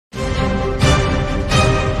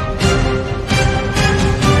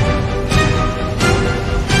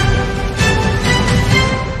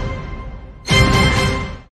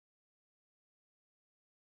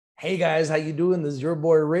Hey guys, how you doing? This is your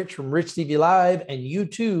boy Rich from Rich TV Live, and you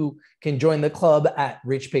too can join the club at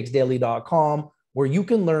richpicksdaily.com where you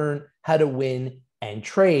can learn how to win and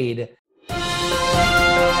trade.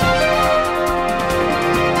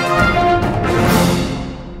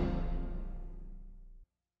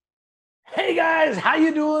 Hey guys, how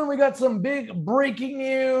you doing? We got some big breaking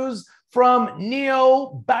news from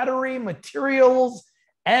NEO Battery Materials,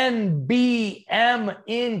 NBM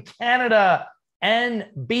in Canada,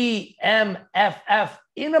 NBMFF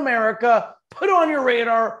in America. Put on your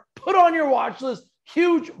radar, put on your watch list.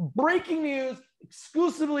 Huge breaking news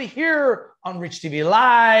exclusively here on Rich TV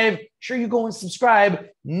Live. Sure, you go and subscribe.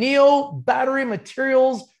 NEO Battery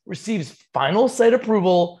Materials receives final site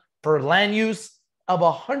approval for land use of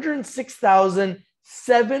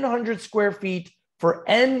 106,700 square feet for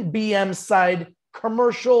NBMSiDE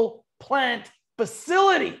Commercial Plant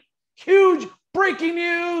Facility. Huge breaking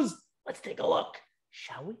news. Let's take a look,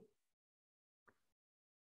 shall we?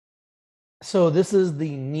 So this is the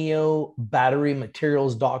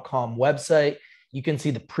neobatterymaterials.com website. You can see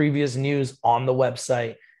the previous news on the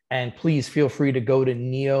website, and please feel free to go to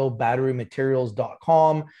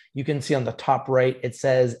neobatterymaterials.com. You can see on the top right, it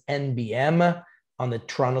says NBM on the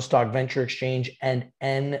Toronto Stock Venture Exchange and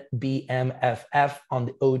NBMFF on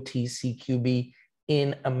the OTCQB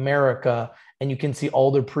in America. And you can see all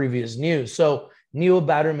their previous news. So NEO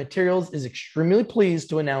Battery Materials is extremely pleased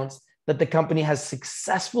to announce that the company has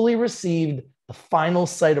successfully received the final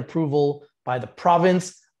site approval by the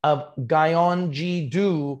Province of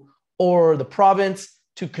Gyeonggi-do, or the province,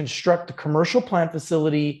 to construct the commercial plant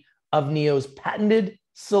facility of NEO's patented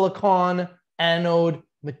silicon anode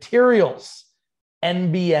materials,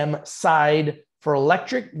 NBMSiDE, for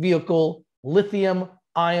electric vehicle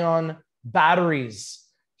lithium-ion batteries.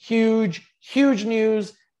 Huge, huge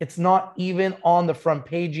news. It's not even on the front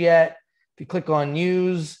page yet. If you click on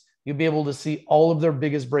news, you'll be able to see all of their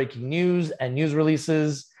biggest breaking news and news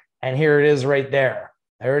releases. And here it is right there.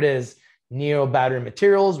 There it is. NEO Battery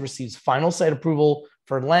Materials receives final site approval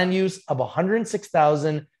for land use of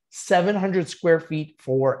 106,700 square feet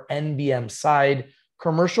for NBMSiDE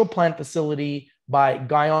Commercial Plant Facility by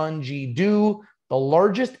Gyeonggi-do, the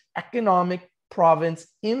largest economic province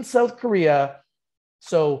in South Korea.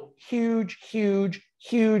 So huge, huge,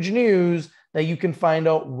 huge news that you can find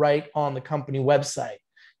out right on the company website.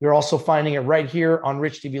 You're also finding it right here on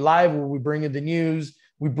Rich TV Live, where we bring you the news,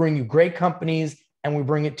 we bring you great companies, and we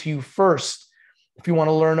bring it to you first. If you want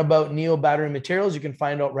to learn about NEO Battery Materials, you can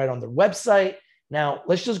find out right on their website. Now,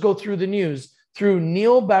 let's just go through the news. Through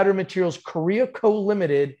NEO Battery Materials Korea Co.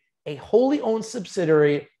 Limited, a wholly owned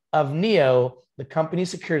subsidiary of NEO, the company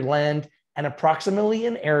secured land and approximately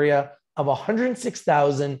an area of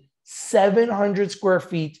 106,700 square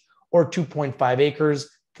feet or 2.5 acres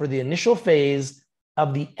for the initial phase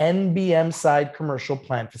of the NBMSiDE Commercial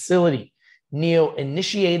Plant Facility. NEO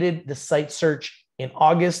initiated the site search in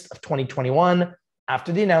August of 2021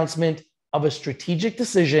 after the announcement of a strategic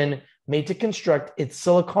decision made to construct its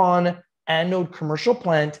silicon anode commercial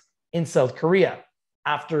plant in South Korea.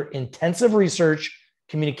 After intensive research,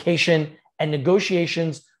 communication, and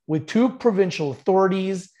negotiations with two provincial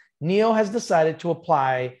authorities, NEO has decided to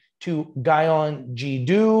apply to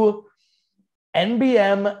Gyeonggi-do.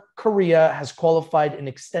 NBM Korea has qualified an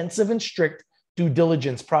extensive and strict due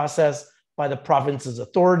diligence process by the province's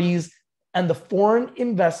authorities and the Foreign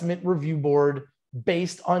Investment Review Board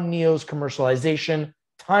based on NEO's commercialization,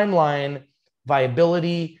 timeline,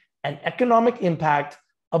 viability, and economic impact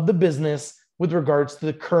of the business with regards to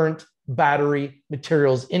the current battery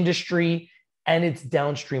materials industry and its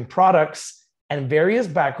downstream products, and various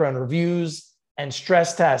background reviews and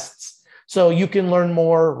stress tests. So you can learn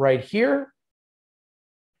more right here.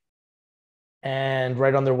 And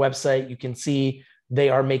right on their website, you can see they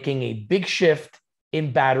are making a big shift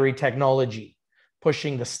in battery technology,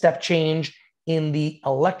 pushing the step change in the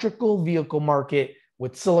electrical vehicle market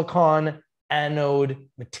with silicon anode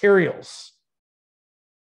materials.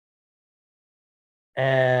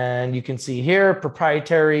 And you can see here,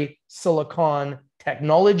 proprietary silicon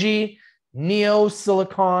technology. NEO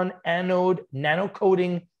silicon anode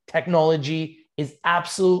nanocoating technology is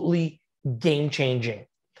absolutely game-changing.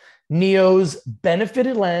 NEO's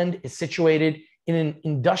benefited land is situated in an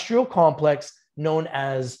industrial complex known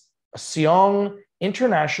as Seong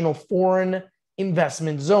International Foreign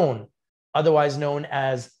Investment Zone, otherwise known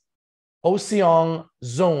as Oseong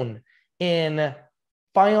Zone, in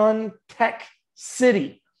Pyeongtaek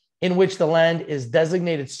City, in which the land is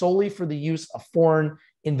designated solely for the use of foreign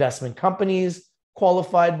investment companies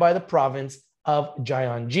qualified by the province of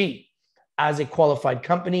Gyeonggi. As a qualified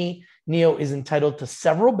company, NEO is entitled to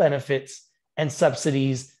several benefits and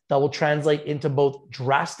subsidies that will translate into both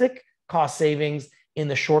drastic cost savings in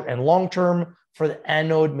the short and long term for the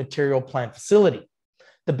anode material plant facility.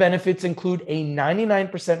 The benefits include a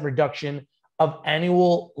 99% reduction of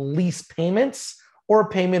annual lease payments or a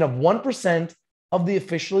payment of 1% of the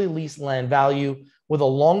officially leased land value with a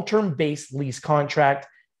long-term base lease contract.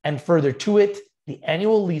 And further to it, the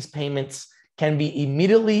annual lease payments can be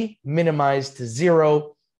immediately minimized to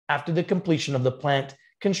zero after the completion of the plant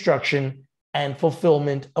construction and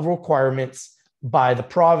fulfillment of requirements by the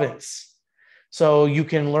province. So you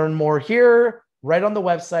can learn more here right on the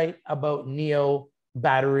website about NEO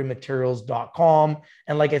Battery Materials.com.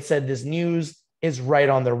 And like I said, this news is right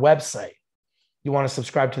on their website. You want to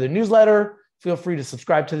subscribe to the newsletter, feel free to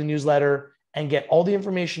subscribe to the newsletter and get all the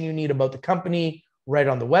information you need about the company right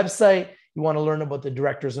on the website. You want to learn about the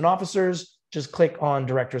directors and officers, just click on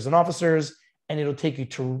directors and officers, and it'll take you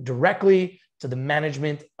directly to the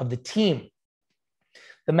management of the team.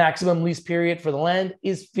 The maximum lease period for the land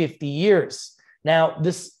is 50 years. Now,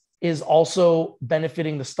 this is also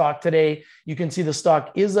benefiting the stock today. You can see the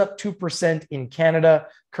stock is up 2% in Canada,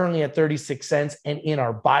 currently at 36 cents. And in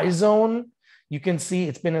our buy zone, you can see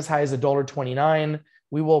it's been as high as $1.29.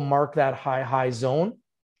 We will mark that high zone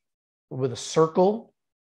with a circle.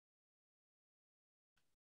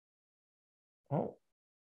 Oh,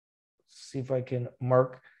 see if I can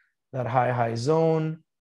mark that high zone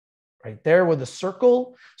right there with a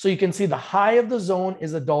circle. So you can see the high of the zone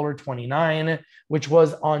is $1.29, which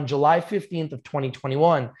was on July 15th of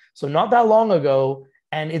 2021. So not that long ago.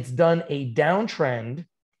 And it's done a downtrend,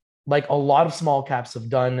 like a lot of small caps have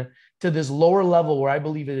done, to this lower level where I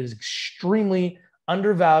believe it is extremely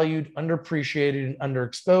undervalued, underappreciated, and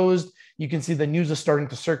underexposed. You can see the news is starting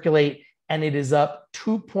to circulate, and it is up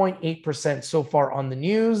 2.8% so far on the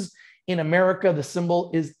news. In America, the symbol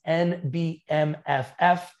is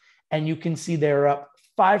NBMFF, and you can see they're up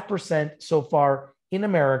 5% so far in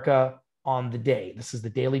America on the day. This is the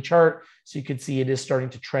daily chart, so you can see it is starting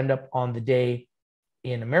to trend up on the day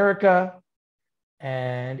in America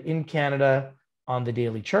and in Canada on the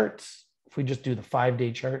daily charts. If we just do the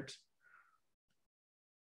 5-day chart,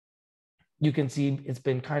 you can see it's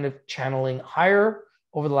been kind of channeling higher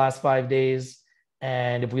over the last 5 days.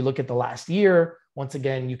 And if we look at the last year, once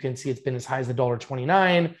again, you can see it's been as high as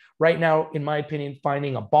 $1.29. Right now, in my opinion,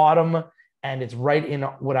 finding a bottom, and it's right in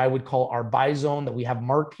what I would call our buy zone that we have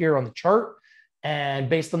marked here on the chart. And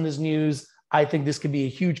based on this news, I think this could be a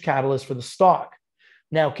huge catalyst for the stock.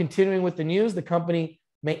 Now, continuing with the news, the company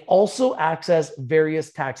may also access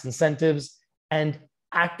various tax incentives and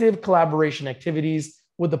active collaboration activities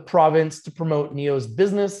with the province to promote NEO's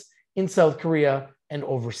business in South Korea and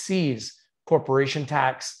overseas. Corporation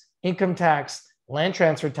tax, income tax, land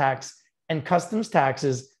transfer tax, and customs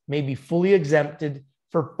taxes may be fully exempted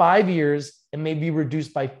for 5 years and may be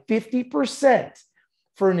reduced by 50%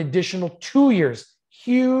 for an additional 2 years.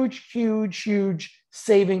 Huge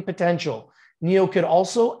saving potential. NEO could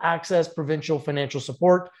also access provincial financial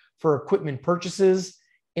support for equipment purchases,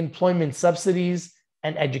 employment subsidies,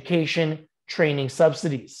 and education training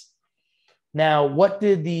subsidies. Now, what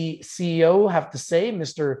did the CEO have to say,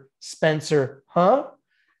 Mr. Spencer He,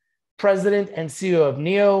 President and CEO of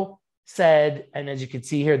NEO, said, and as you can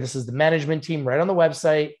see here, this is the management team right on the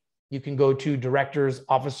website. You can go to directors,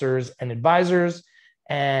 officers, and advisors.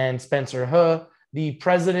 And Spencer He, the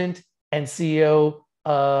president and CEO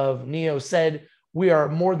of NEO, said, "We are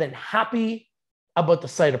more than happy about the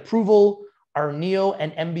site approval. Our NEO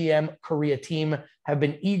and NBM Korea team have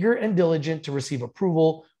been eager and diligent to receive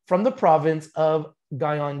approval from the province of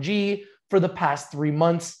Gyeonggi for the past 3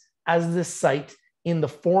 months, as this site in the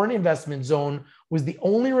foreign investment zone was the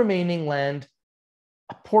only remaining land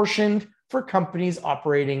apportioned for companies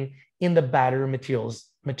operating in the battery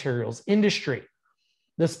materials industry.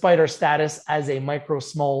 Despite our status as a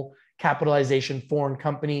small capitalization foreign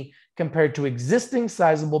company compared to existing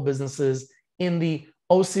sizable businesses in the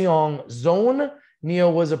Oseong zone,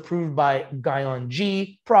 NEO was approved by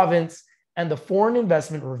Gyeonggi province and the Foreign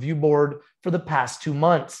Investment Review Board for the past 2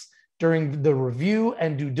 months. During the review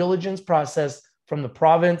and due diligence process from the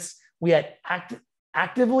province, we had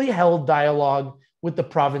actively held dialogue with the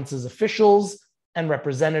province's officials and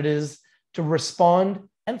representatives to respond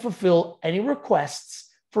and fulfill any requests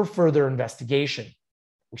for further investigation.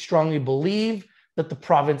 We strongly believe that the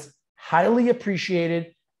province highly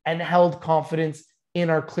appreciated and held confidence in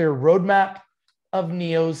our clear roadmap of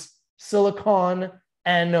NEO's silicon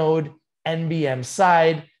anode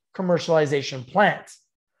NBMSiDE commercialization plant."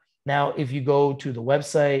 Now, if you go to the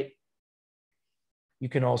website, you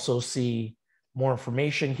can also see more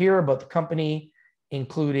information here about the company,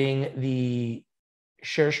 including the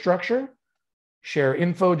share structure. share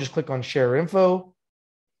info. Just click on share info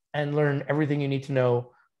and learn everything you need to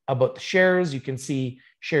know about the shares. You can see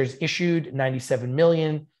shares issued, 97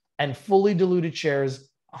 million, and fully diluted shares,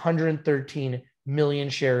 113 million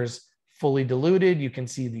shares fully diluted. You can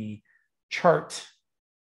see the chart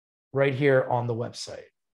right here on the website.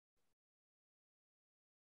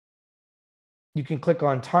 You can click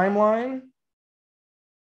on timeline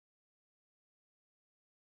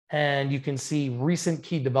and you can see recent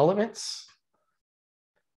key developments.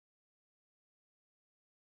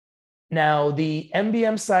 Now, the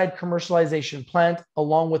NBMSiDE commercialization plant,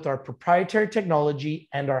 along with our proprietary technology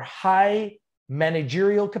and our high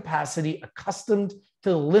managerial capacity accustomed to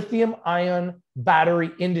the lithium-ion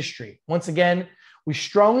battery industry. Once again, we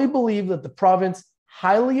strongly believe that the province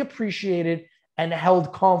highly appreciated and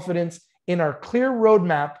held confidence in our clear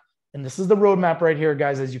roadmap, and this is the roadmap right here,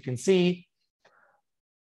 guys, as you can see,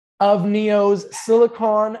 of NEO's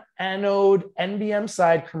silicon anode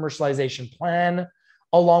NBMSiDE commercialization plan,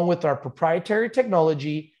 along with our proprietary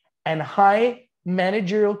technology and high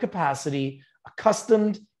managerial capacity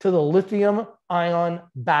accustomed to the lithium-ion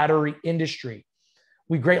battery industry.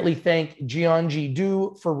 We greatly thank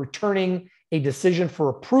Gyeonggi-do for returning a decision for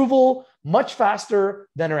approval much faster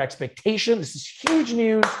than our expectation. This is huge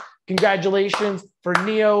news. Congratulations for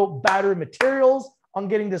NEO Battery Materials on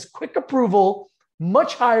getting this quick approval,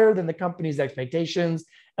 much higher than the company's expectations.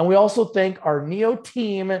 And we also thank our NEO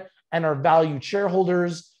team and our valued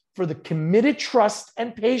shareholders for the committed trust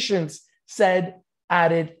and patience,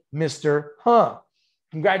 added Mr. Huh.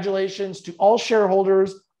 Congratulations to all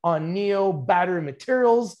shareholders on NEO Battery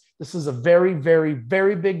Materials. This is a very, very,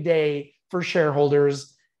 very big day for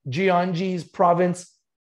shareholders. Gyeonggi's Province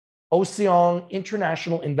Oseong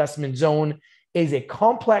International Investment Zone is a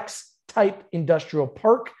complex type industrial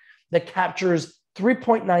park that captures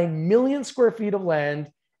 3.9 million square feet of land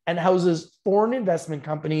and houses foreign investment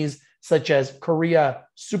companies such as Korea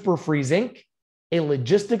Superfreeze Inc., a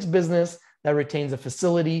logistics business that retains a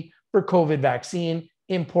facility for COVID vaccine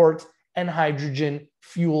import and hydrogen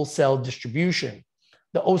fuel cell distribution.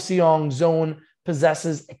 The Oseong zone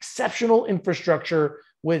possesses exceptional infrastructure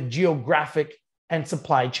with geographic and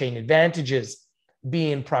supply chain advantages,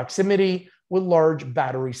 being in proximity with large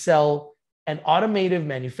battery cell and automotive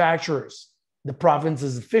manufacturers. The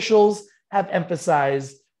province's officials have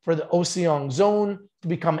emphasized for the Oseong zone to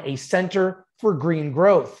become a center for green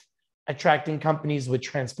growth, attracting companies with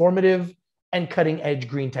transformative and cutting-edge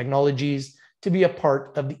green technologies to be a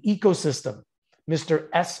part of the ecosystem. Mr.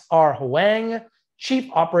 S.R. Hwang, Chief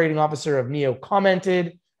Operating Officer of NEO,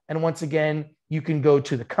 commented, and once again, you can go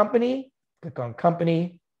to the company, click on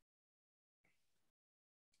company.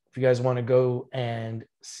 If you guys want to go and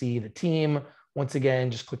see the team, once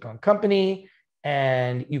again, just click on company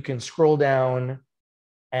and you can scroll down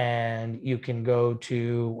and you can go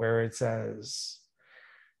to where it says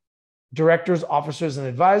directors, officers, and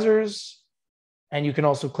advisors. And you can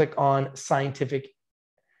also click on scientific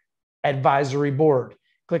advisory board.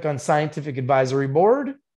 Click on scientific advisory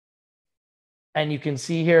board. And you can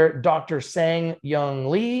see here, Dr. Sang Young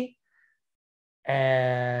Lee.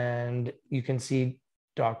 And you can see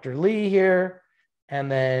Dr. Lee here.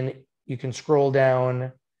 And then you can scroll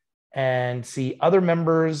down and see other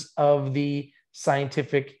members of the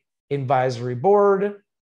scientific advisory board,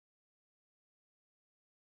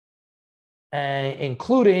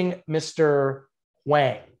 including Mr.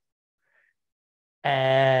 Wang.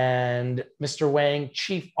 And Mr. Wang,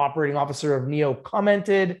 Chief Operating Officer of NEO,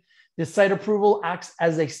 commented, this site approval acts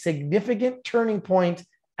as a significant turning point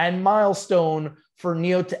and milestone for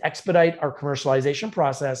NEO to expedite our commercialization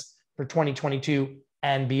process for 2022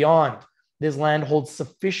 and beyond. This land holds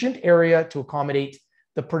sufficient area to accommodate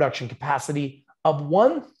the production capacity of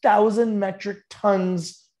 1,000 metric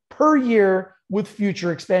tons per year with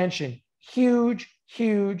future expansion. Huge,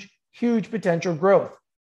 huge, huge potential growth.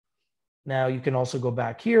 Now you can also go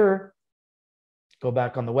back here, go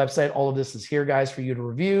back on the website. All of this is here, guys, for you to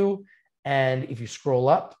review. And if you scroll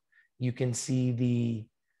up, you can see the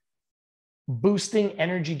boosting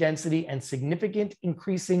energy density and significant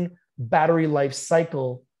increasing battery life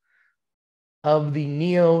cycle of the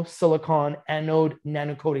NEO silicon anode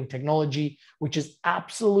nanocoating technology, which is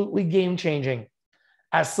absolutely game-changing,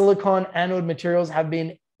 as silicon anode materials have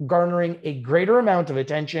been garnering a greater amount of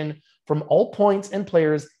attention from all points and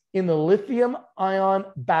players in the lithium-ion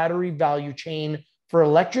battery value chain for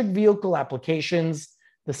electric vehicle applications.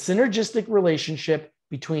 The synergistic relationship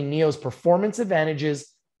between NEO's performance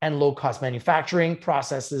advantages and low-cost manufacturing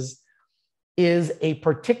processes is a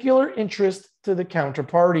particular interest to the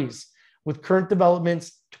counterparties. With current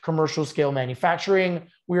developments to commercial scale manufacturing,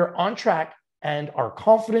 we are on track and are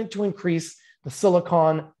confident to increase the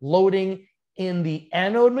silicon loading in the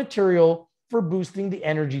anode material for boosting the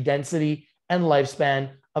energy density and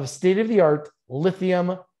lifespan of state-of-the-art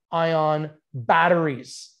lithium-ion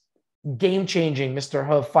batteries. Game-changing, Mr.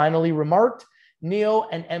 He finally remarked. NEO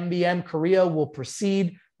and NBM Korea will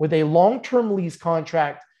proceed with a long-term lease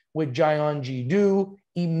contract with Gyeonggi-do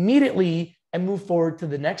immediately and move forward to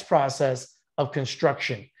the next process of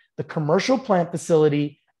construction. The commercial plant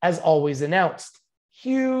facility, as always announced.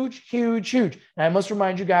 Huge, huge, huge. And I must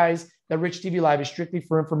remind you guys that Rich TV Live is strictly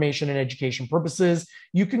for information and education purposes.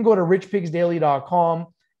 You can go to richpigsdaily.com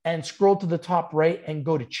and scroll to the top right and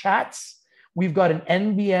go to chats. We've got an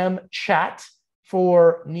NBM chat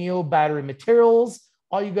for NEO Battery Materials.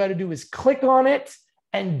 All you got to do is click on it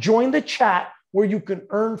and join the chat where you can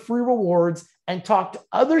earn free rewards and talk to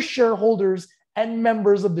other shareholders and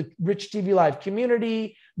members of the Rich TV Live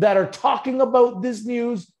community that are talking about this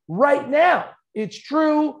news right now. It's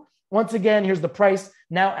true. Once again, here's the price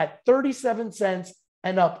now at 37 cents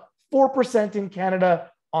and up 4% in Canada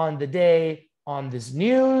on the day on this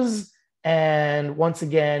news. And once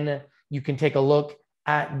again, you can take a look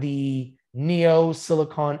at the NEO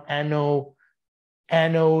silicon anode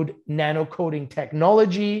nano coating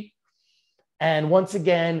technology. And once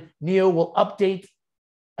again, NEO will update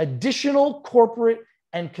additional corporate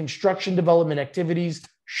and construction development activities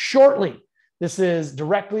shortly. This is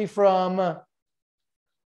directly from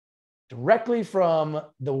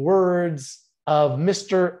the words of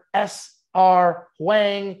Mr. S.R.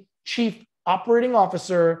 Huang, Chief Operating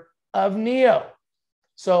Officer of NEO.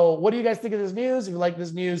 So what do you guys think of this news? If you like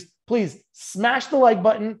this news, please smash the like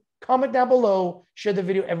button, comment down below, share the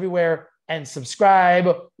video everywhere, and subscribe.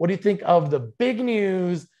 What do you think of the big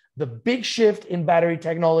news, the big shift in battery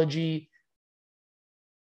technology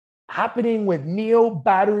happening with NEO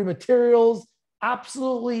Battery Materials?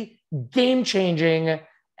 Absolutely game-changing.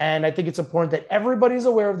 And I think it's important that everybody's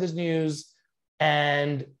aware of this news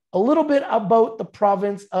and a little bit about the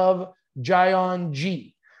province of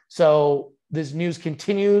Gyeonggi. So this news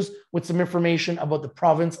continues with some information about the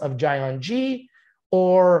province of Gyeonggi,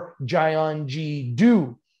 or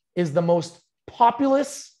Gyeonggi-do, is the most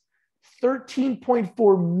populous,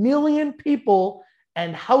 13.4 million people,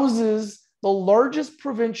 and houses the largest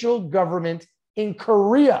provincial government in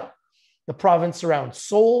Korea. The province surrounds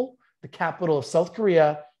Seoul, the capital of South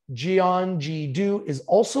Korea. Gyeonggi-do is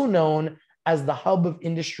also known as the hub of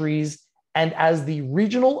industries and as the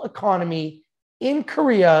regional economy in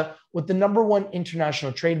Korea, with the #1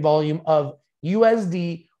 international trade volume of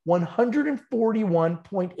USD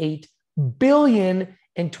 141.8 billion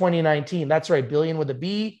in 2019. That's right, billion with a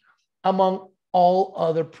B, among all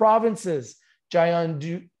other provinces.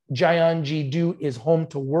 Gyeonggi-do is home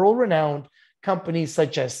to world-renowned companies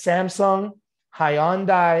such as Samsung,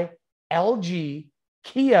 Hyundai, LG,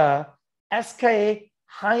 Kia, SK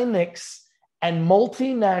Hynix, and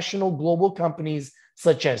multinational global companies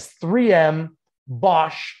such as 3M,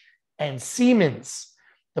 Bosch, and Siemens.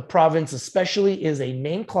 The province especially is a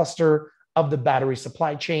main cluster of the battery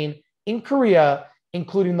supply chain in Korea,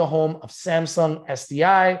 including the home of Samsung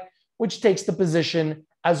SDI, which takes the position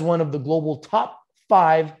as one of the global top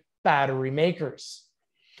 5 battery makers.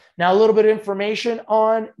 Now, a little bit of information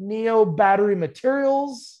on NEO Battery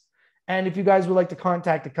Materials. And if you guys would like to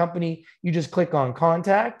contact the company, you just click on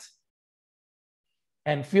contact.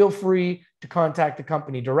 And feel free to contact the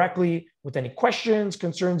company directly with any questions,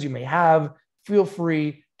 concerns you may have. Feel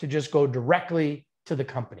free to just go directly to the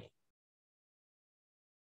company.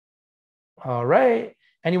 All right.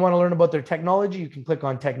 And you want to learn about their technology, you can click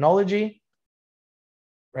on technology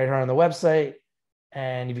right here on the website.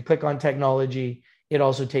 And if you click on technology, it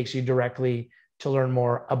also takes you directly to learn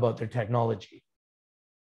more about their technology.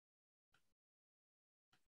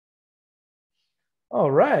 All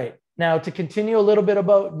right. Now, to continue a little bit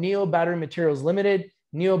about NEO Battery Materials Ltd.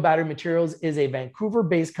 NEO Battery Materials is a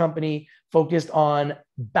Vancouver-based company focused on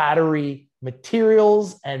battery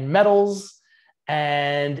materials and metals.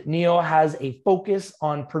 And NEO has a focus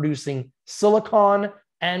on producing silicon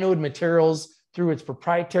anode materials through its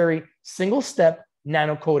proprietary single-step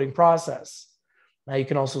nano coating process. Now, you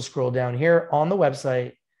can also scroll down here on the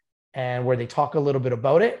website and where they talk a little bit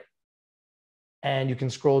about it. And you can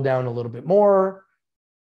scroll down a little bit more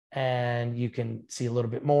and you can see a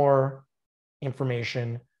little bit more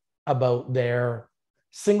information about their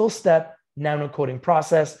single-step nano coating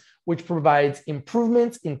process, which provides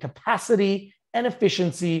improvements in capacity and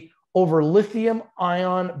efficiency over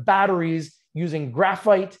lithium-ion batteries using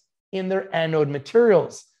graphite in their anode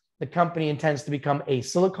materials. The company intends to become a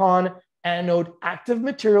silicon anode active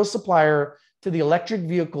material supplier to the electric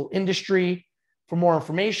vehicle industry. For more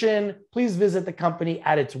information, please visit the company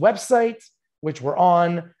at its website which we're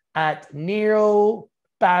on at NEO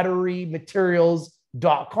Battery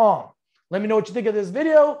Materials.com. Let me know what you think of this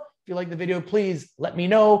video. If you like the video, please let me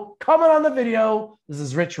know. Comment on the video. This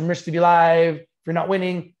is Rich from RICHTVLIVE. If you're not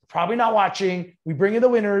winning, probably not watching, we bring you the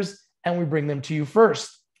winners and we bring them to you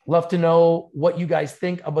first. Love to know what you guys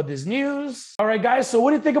think about this news. All right, guys. So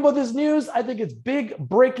what do you think about this news? I think it's big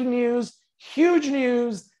breaking news, huge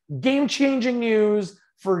news, game-changing news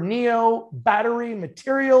for NEO Battery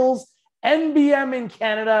Materials, NBM in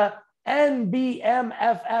Canada,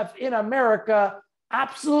 NBMFF in America.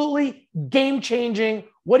 Absolutely game-changing.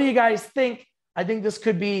 What do you guys think? I think this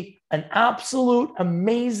could be an absolute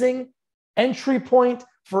amazing entry point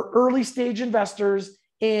for early stage investors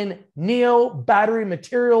in NEO Battery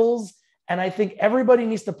Materials. And I think everybody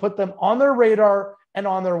needs to put them on their radar and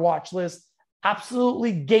on their watch list.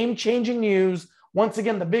 Absolutely game-changing news. Once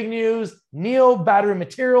again, the big news, NEO Battery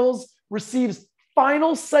Materials receives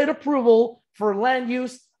final site approval for land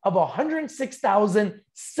use of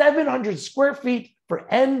 106,700 square feet for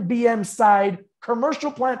NBMSiDE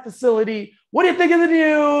Commercial Plant Facility. What do you think of the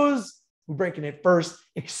news? We're breaking it first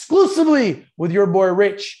exclusively with your boy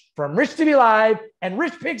Rich from RICHTVLIVE and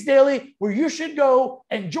Rich Picks Daily, where you should go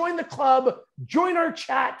and join the club, join our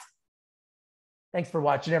chat. Thanks for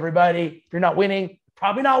watching, everybody. If you're not winning,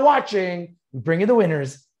 probably not watching, we bring you the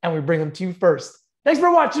winners and we bring them to you first. Thanks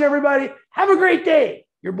for watching, everybody. Have a great day.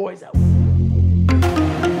 Your boy's out.